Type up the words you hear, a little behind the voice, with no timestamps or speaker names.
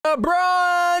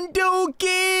LeBron,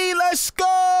 Duki, let's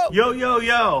go. Yo, yo,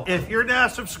 yo. If you're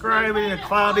not subscribing to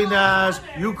Clouty Naz,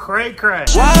 you cray.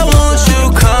 Why won't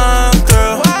you come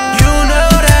through? You know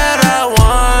that I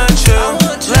want you.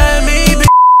 Let me be.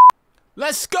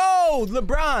 Let's go,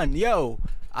 LeBron. Yo,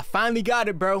 I finally got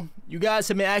it, bro. You guys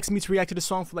have been asking me to react to the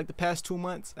song for like the past 2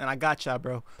 months, and I got y'all,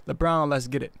 bro. LeBron, let's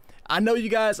get it. I know you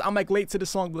guys, I'm like late to the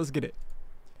song, but let's get it.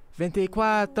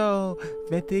 24, 24. All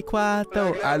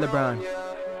right, LeBron.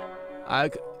 I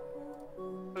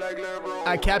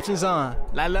captions on.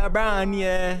 Like LeBron,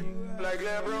 yeah.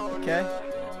 Okay.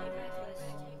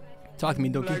 Talk to me,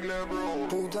 Duki.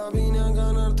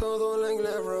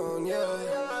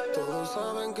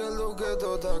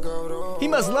 He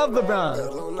must love LeBron.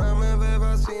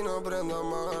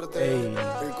 Hey.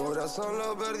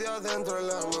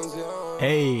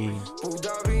 Hey.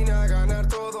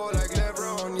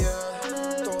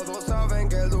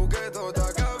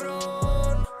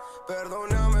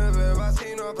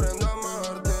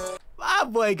 My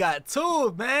boy got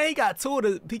two, man. He got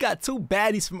two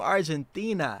baddies from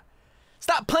Argentina.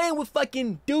 Stop playing with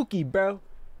fucking Duki, bro.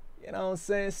 You know what I'm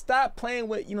saying? Stop playing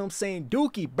with, you know what I'm saying,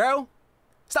 Duki, bro.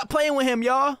 Stop playing with him,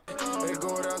 y'all.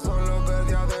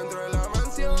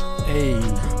 Hey.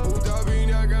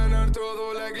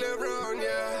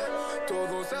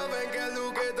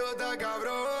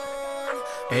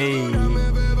 Hey.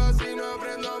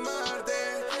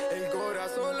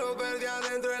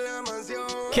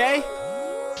 Okay.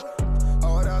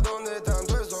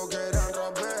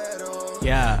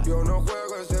 Yeah.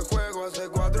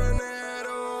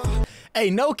 Hey,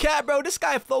 no cap, bro. This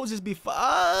guy flows just be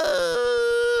fire.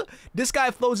 This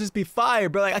guy flows just be fire,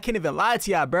 bro. Like, I can't even lie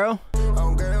to y'all, bro.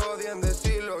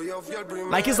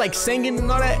 Like, it's like singing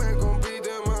and all that.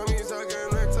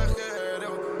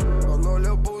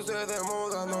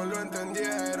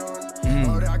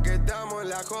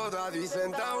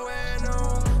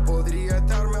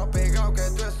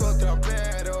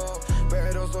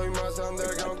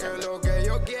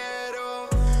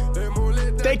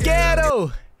 Te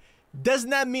quiero.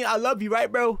 Doesn't that mean I love you, right,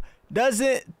 bro?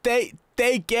 Doesn't te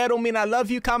quiero mean I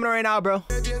love you? Comment right now, bro.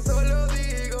 Hey.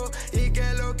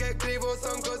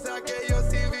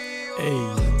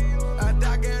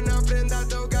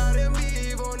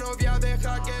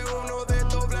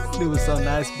 Dude was so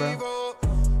nice, bro.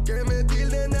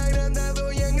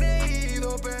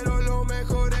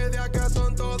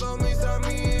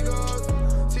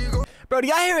 Bro, do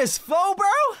y'all hear his flow, bro?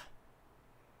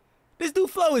 This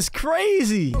dude flow is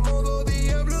crazy.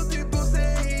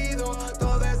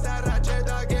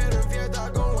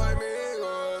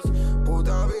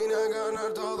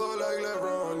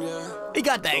 He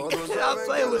got that.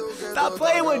 Stop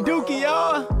playing with Duki,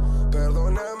 y'all.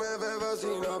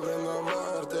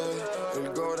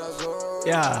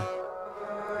 Yeah.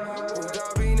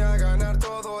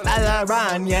 La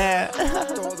LeBron, yeah.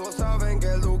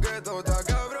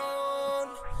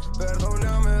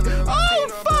 Oh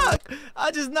fuck!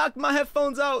 I just knocked my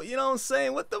headphones out. You know what I'm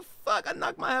saying? What the fuck? I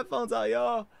knocked my headphones out,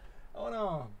 y'all. Hold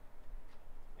on.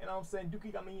 You know what I'm saying?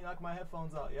 Duki got me knock my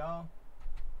headphones out, y'all.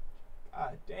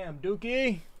 God damn,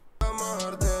 Duki.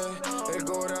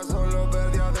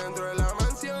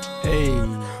 Hey.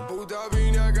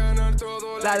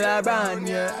 La LeBron,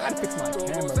 yeah. I gotta fix my camera,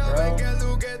 bro.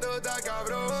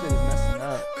 This shit is messing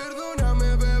up.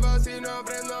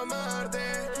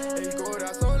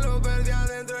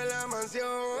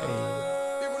 Hey.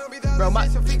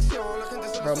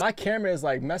 Bro, my camera is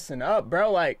like messing up,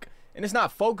 bro. Like, and it's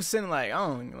not focusing. Like, I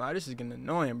don't know. This is getting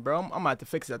annoying, bro. I'm gonna have to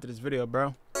fix it after this video,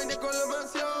 bro.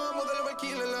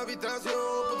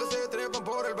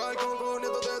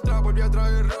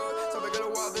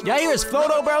 Y'all hear his flow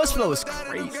though, bro? His flow is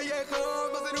crazy.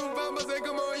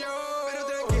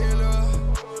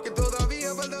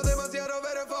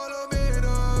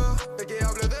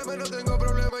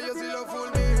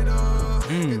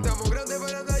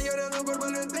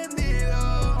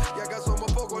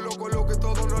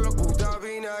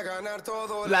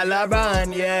 La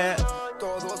LeBron, yeah.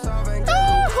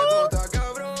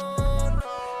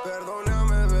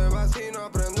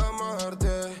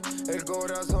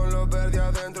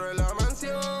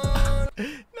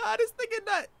 Nah, this nigga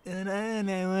not. La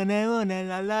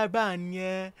LeBron,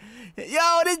 yeah.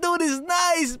 Yo, this dude is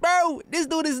nice, bro. This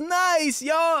dude is nice,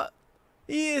 y'all.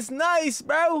 He is nice,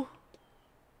 bro.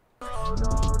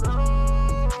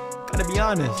 Gotta be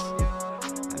honest.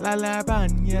 La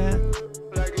LeBron, yeah.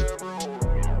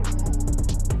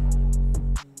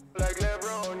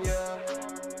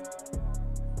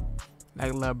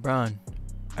 Like LeBron.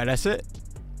 Alright, that's it.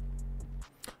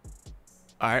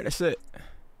 Alright, that's it.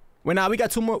 Wait, nah, we got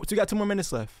two more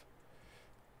minutes left.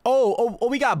 Oh. Oh,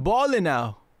 we got Ballin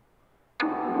now.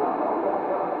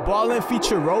 Ballin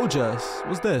feature Rojas.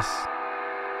 What's this?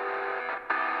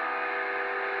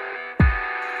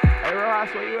 Hey,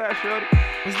 Rojas, where you at, shorty?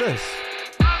 What's this?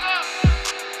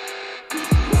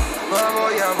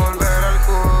 Voy a volver al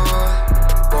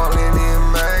hood. Ballin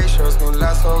Imations con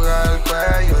la soga al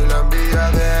cuello y la envidia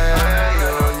de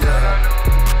ellos, yeah.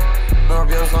 No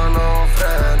pienso, no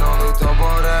freno, listo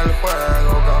por el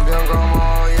juego. Campeón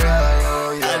como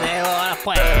llego, yeah.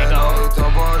 Listo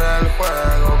por el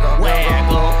juego, campeón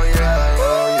como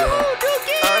llego, yeah.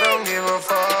 I don't give a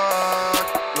fuck.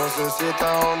 No sé si está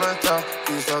o no está.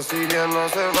 Quizás si bien no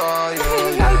se va,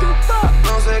 yeah.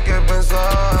 No sé qué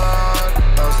pensar.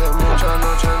 Hace muchas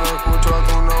noches no escucho a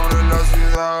tu nombre en la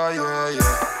ciudad, yeah,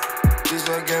 yeah.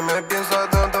 Dice que me piensa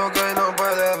tanto que no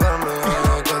puede verme,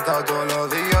 que está todos los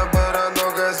días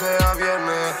esperando que sea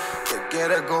viernes, que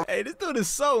quiere comer. Hey, this dude is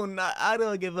so nice. I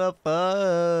don't give a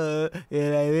fuck.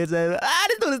 This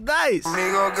dude is nice.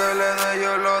 Amigo que le dé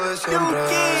yo lo de siempre,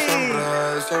 Duki.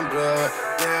 siempre, siempre,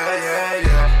 yeah, yeah,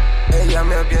 yeah. Ella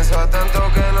me piensa tanto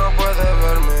que no puede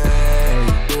verme.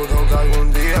 Dudo que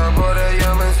algún día por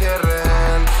ella me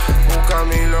encierren. Busca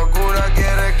mi locura,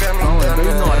 quiere que me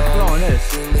entierre.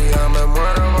 Si un día me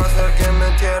muero va a ser quien me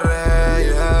entierre.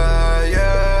 Yeah,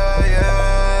 yeah,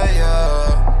 yeah,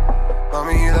 yeah.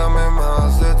 Mami, dame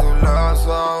más de tu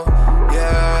lazo.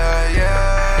 Yeah,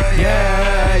 yeah,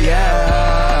 yeah,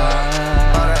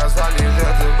 yeah. Para salir de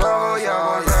tu voy a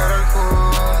volver al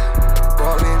hood.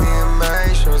 Ballin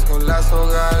Imations con la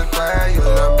soga al cuello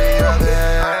y la envidia de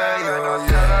ellos,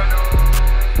 yeah.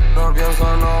 No pienso,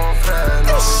 no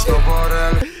freno, listo por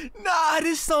el.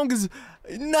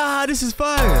 Nah, this is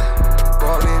fire.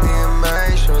 Ballin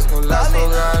Imations con la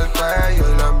soga al cuello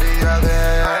y la envidia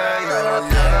de ellos,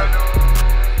 yeah.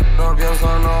 No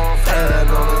pienso, no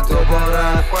freno, listo por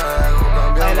el juego,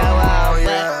 cambiando como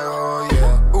llego,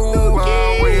 yeah.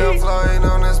 We are flying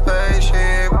on a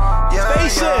spaceship, yeah,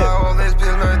 yeah. All these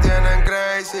pills me tienen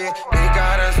crazy. Mi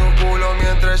cara en su culo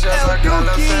mientras ella saca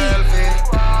la selfie.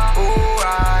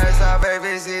 Esa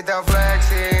babycita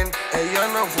flexing. Ella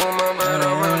no fuma pero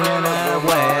me rola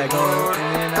fuego.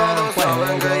 Todos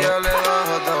saben que ella le da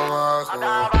hasta abajo.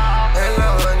 Es la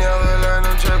dueña de la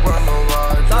noche cuando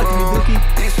bailo. Duki.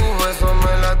 Y sus besos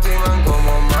me lastiman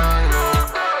como magno.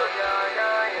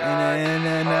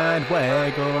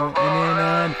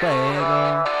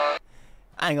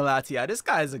 I ain't gonna lie to y'all, this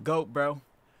guy is a goat, bro.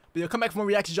 But you'll come back from a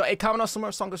reaction, y'all. Hey, comment on some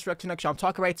more songs, let's react to next, y'all. I'm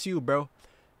talking right to you, bro.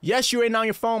 Yes, you're right now on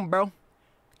your phone, bro.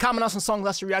 Comment on some songs,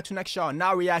 let's react to next, y'all.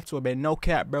 Now react to it, man. No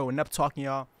cap, bro. Enough talking,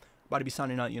 y'all. About to be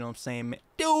sounding out, you know what I'm saying, man.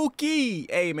 Duki!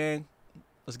 Hey, man.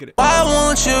 Let's get it. Why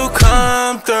won't you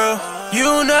come through?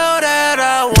 You know that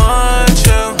I want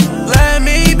you. Let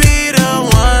me be